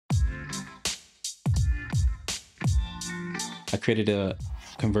I created a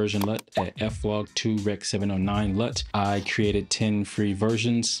conversion LUT at FLOG2 REC709 LUT. I created 10 free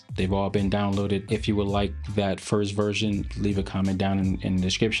versions. They've all been downloaded. If you would like that first version, leave a comment down in the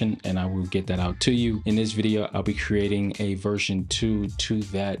description and I will get that out to you. In this video, I'll be creating a version 2 to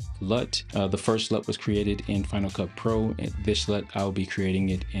that LUT. The first LUT was created in Final Cut Pro. This LUT, I'll be creating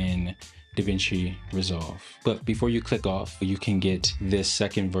it in DaVinci Resolve. But before you click off, you can get this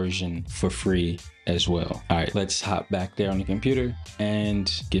second version for free as well. All right, let's hop back there on the computer and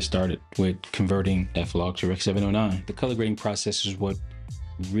get started with converting FLOG to REC709. The color grading process is what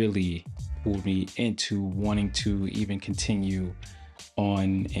really pulled me into wanting to even continue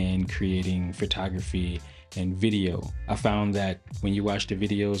on and creating photography and video. I found that when you watch the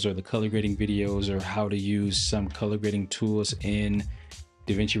videos or the color grading videos or how to use some color grading tools in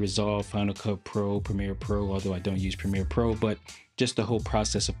DaVinci Resolve, Final Cut Pro, Premiere Pro, although I don't use Premiere Pro, but just the whole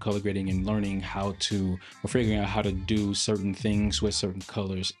process of color grading and learning how to, or figuring out how to do certain things with certain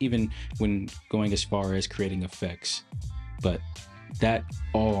colors, even when going as far as creating effects. But that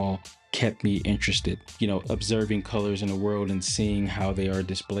all kept me interested, you know, observing colors in the world and seeing how they are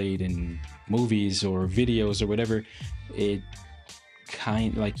displayed in movies or videos or whatever. It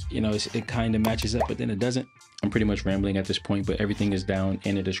kind of matches up, but then it doesn't. I'm pretty much rambling at this point, but everything is down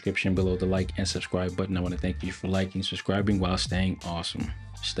in the description below the like and subscribe button. I want to thank you for liking, subscribing while staying awesome.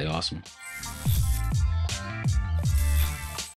 Stay awesome.